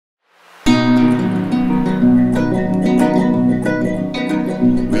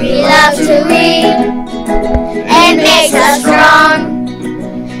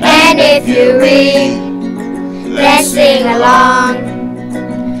to read. Let's sing along.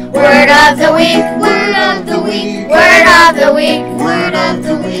 Word of the week, word of the week, word of the week, word of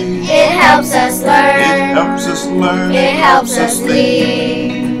the week. It helps us learn, it helps us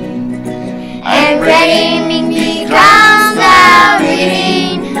lead. And reading becomes the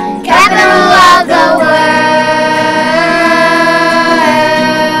reading capital of the world.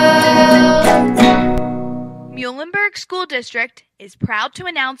 Muhlenberg School District is proud to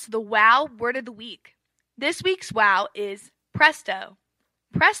announce the WOW Word of the Week. This week's WOW is Presto.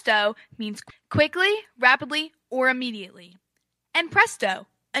 Presto means quickly, rapidly, or immediately. And presto,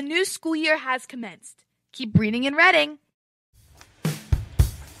 a new school year has commenced. Keep reading and reading.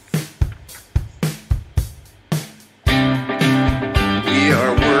 We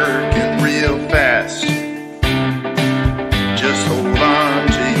are working real fast. Just hold on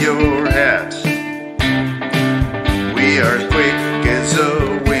to your hat. We are quick as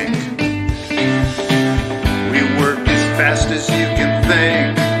a wink. We work as fast as you can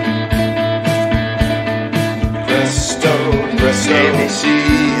think. Presto, presto, ABC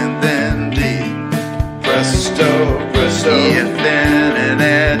and then D. Presto, presto, and then and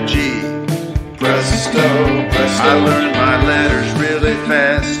add G. Presto, presto, I learned my letters really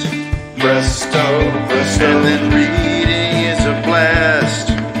fast. Presto, presto, and then reading is a blast.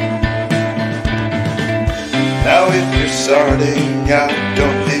 Now if you're starting out,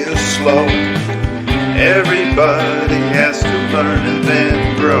 don't feel slow. Everybody has to learn and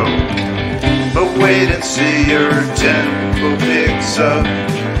then grow. But wait and see your tempo picks up.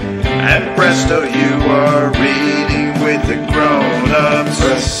 And presto, you are reading with the grown-ups.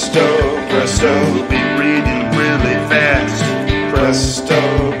 Presto, presto, be reading really fast. Presto,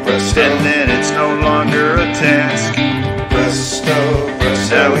 presto, and then it's no longer a task. Presto,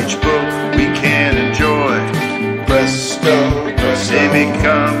 presto, now each book we can enjoy. Presto, presto, they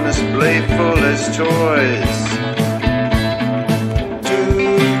become as playful as toys.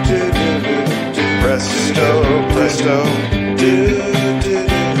 Presto, presto,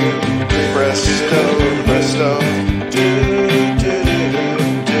 presto, presto, presto,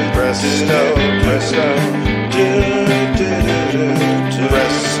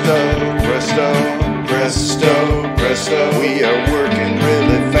 presto, presto, presto, presto. We are working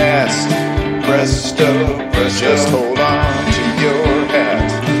really fast. Presto, presto, just hold on to your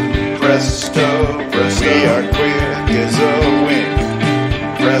hat. Presto, presto, we are quick as a wink.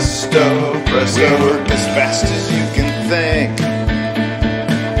 Presto, presto, we work as fast as you can think.